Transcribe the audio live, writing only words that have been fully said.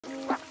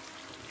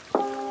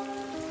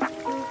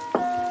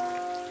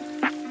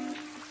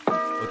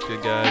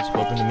good, guys?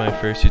 Welcome to my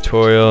first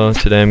tutorial.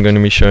 Today I'm going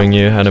to be showing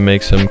you how to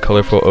make some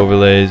colorful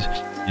overlays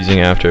using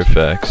After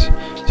Effects.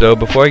 So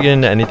before I get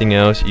into anything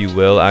else, you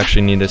will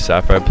actually need the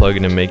Sapphire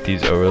plugin to make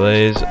these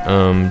overlays,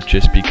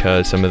 just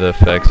because some of the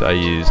effects I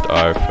used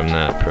are from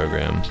that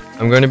program.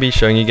 I'm going to be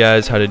showing you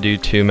guys how to do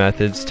two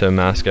methods to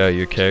mask out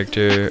your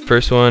character.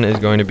 First one is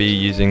going to be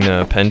using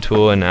the pen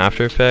tool in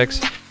After Effects,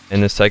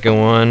 and the second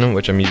one,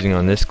 which I'm using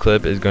on this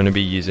clip, is going to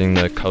be using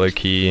the color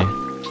key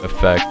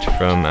effect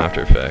from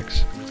After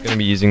Effects. I'm going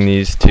to be using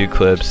these two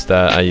clips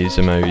that I used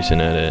in my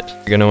recent edit.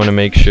 You're going to want to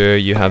make sure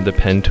you have the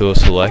pen tool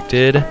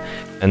selected,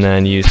 and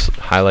then you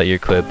highlight your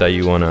clip that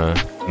you want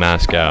to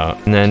mask out.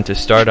 And then to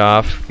start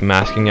off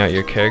masking out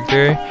your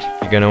character,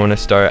 you're going to want to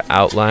start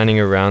outlining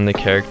around the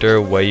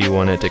character what you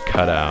want it to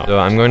cut out. So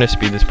I'm going to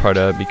speed this part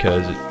up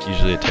because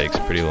usually it takes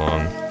pretty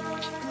long.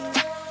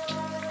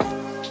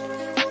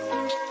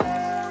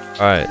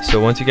 Alright, so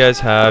once you guys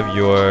have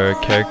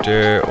your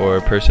character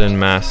or person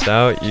masked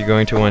out, you're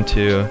going to want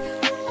to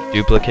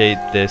duplicate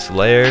this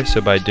layer.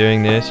 So by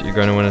doing this, you're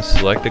going to want to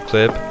select the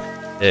clip,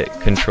 hit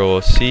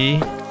Ctrl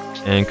C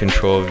and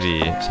Ctrl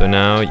V. So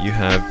now you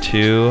have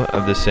two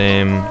of the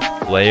same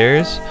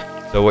layers.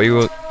 So what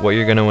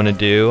you're going to want to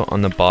do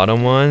on the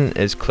bottom one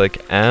is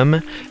click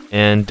M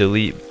and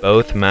delete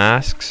both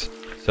masks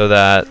so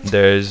that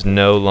there's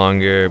no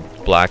longer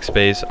black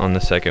space on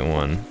the second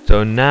one.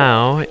 So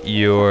now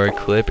your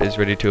clip is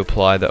ready to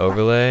apply the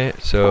overlay,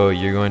 so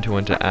you're going to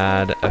want to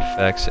add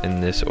effects in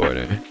this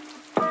order.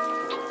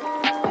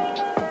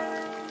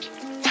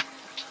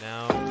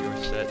 Now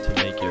you're set to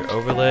make your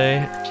overlay,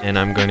 and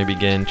I'm going to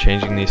begin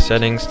changing these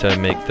settings to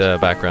make the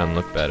background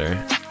look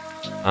better.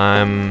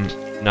 I'm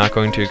not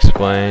going to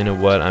explain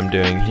what I'm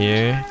doing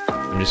here,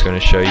 I'm just going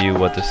to show you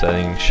what the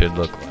settings should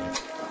look like.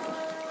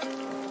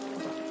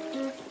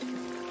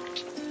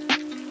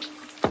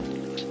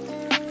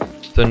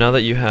 So now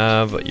that you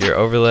have your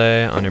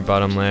overlay on your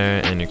bottom layer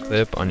and your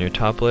clip on your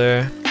top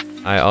layer,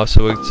 I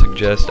also would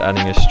suggest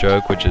adding a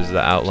stroke, which is the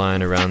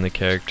outline around the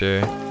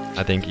character.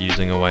 I think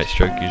using a white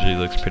stroke usually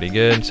looks pretty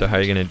good. So how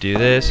you're going to do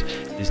this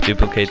is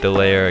duplicate the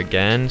layer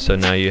again. So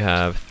now you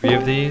have 3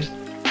 of these.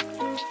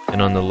 And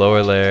on the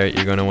lower layer,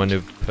 you're going to want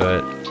to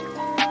put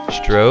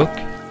stroke,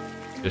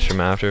 just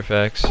from After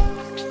Effects.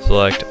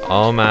 Select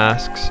all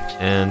masks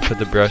and put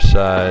the brush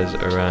size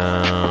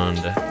around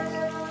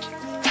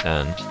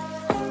 10.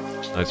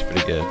 Looks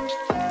pretty good.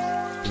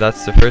 So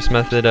that's the first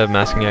method of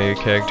masking out your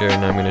character,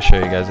 and I'm going to show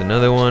you guys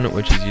another one,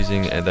 which is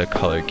using the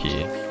color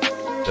key.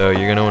 So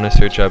you're going to want to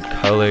search up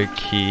color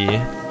key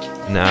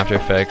in the After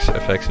Effects,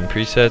 effects and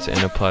presets, and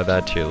apply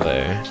that to your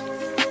layer.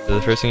 So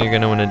the first thing you're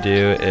going to want to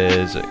do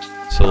is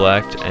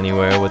select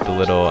anywhere with the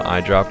little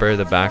eyedropper,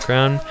 the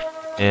background,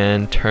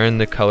 and turn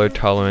the color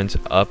tolerance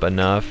up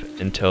enough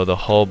until the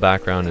whole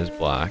background is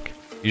black.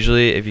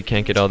 Usually, if you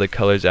can't get all the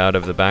colors out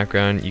of the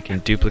background, you can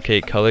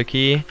duplicate color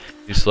key.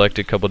 You select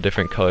a couple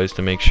different colors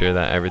to make sure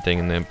that everything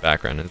in the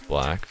background is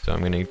black. So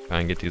I'm going to try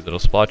and get these little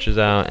splotches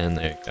out, and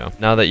there you go.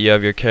 Now that you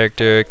have your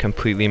character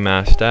completely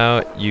masked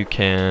out, you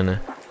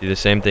can do the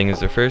same thing as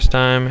the first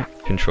time.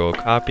 Control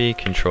copy,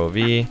 Control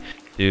V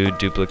to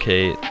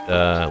duplicate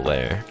the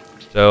layer.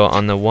 So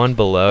on the one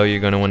below, you're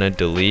going to want to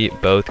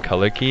delete both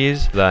color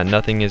keys so that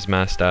nothing is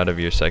masked out of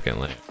your second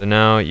layer. So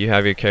now you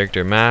have your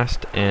character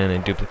masked and a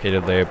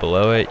duplicated layer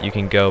below it. You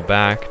can go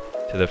back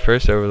to the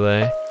first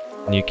overlay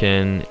and you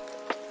can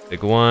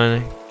click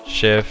 1,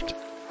 Shift,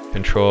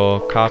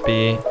 Control,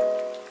 Copy,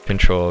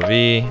 Control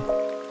V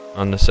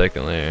on the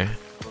second layer.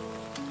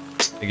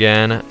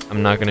 Again,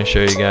 I'm not going to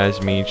show you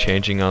guys me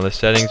changing all the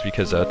settings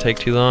because that'll take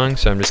too long,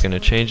 so I'm just going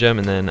to change them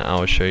and then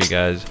I'll show you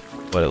guys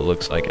what it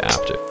looks like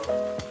after.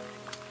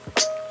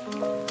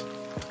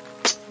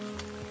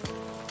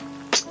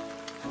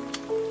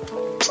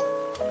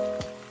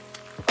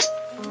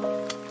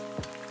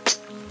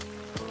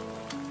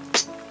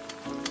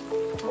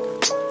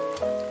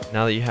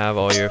 Now that you have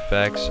all your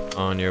effects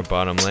on your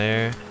bottom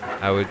layer,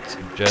 I would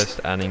suggest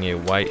adding a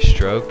white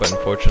stroke, but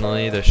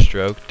unfortunately the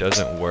stroke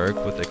doesn't work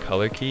with the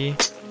color key.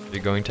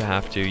 You're going to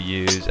have to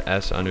use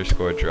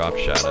S_drop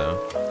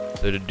shadow.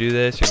 So to do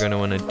this, you're going to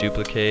want to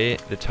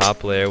duplicate the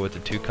top layer with the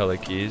 2 color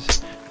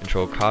keys,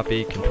 Control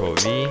copy, Control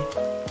V.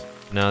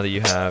 Now that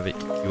you have it,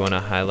 you want to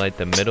highlight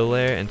the middle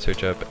layer and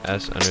search up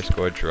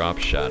S_drop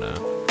shadow.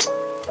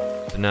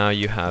 So now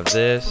you have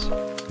this,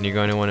 and you're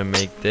going to want to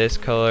make this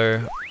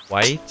color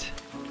white,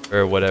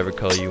 or whatever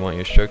color you want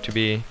your stroke to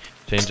be.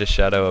 Change the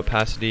shadow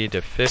opacity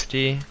to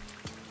 50,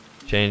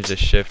 change the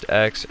Shift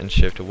X and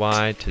Shift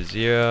Y to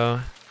 0,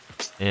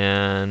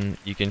 and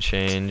you can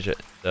change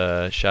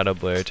the shadow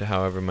blur to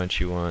however much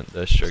you want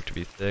the stroke to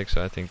be thick.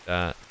 So I think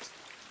that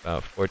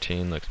about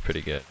 14 looks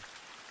pretty good.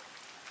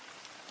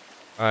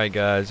 Alright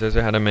guys, those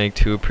are how to make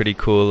 2 pretty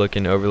cool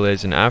looking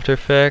overlays in After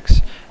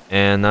Effects,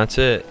 and that's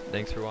it.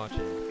 Thanks for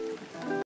watching.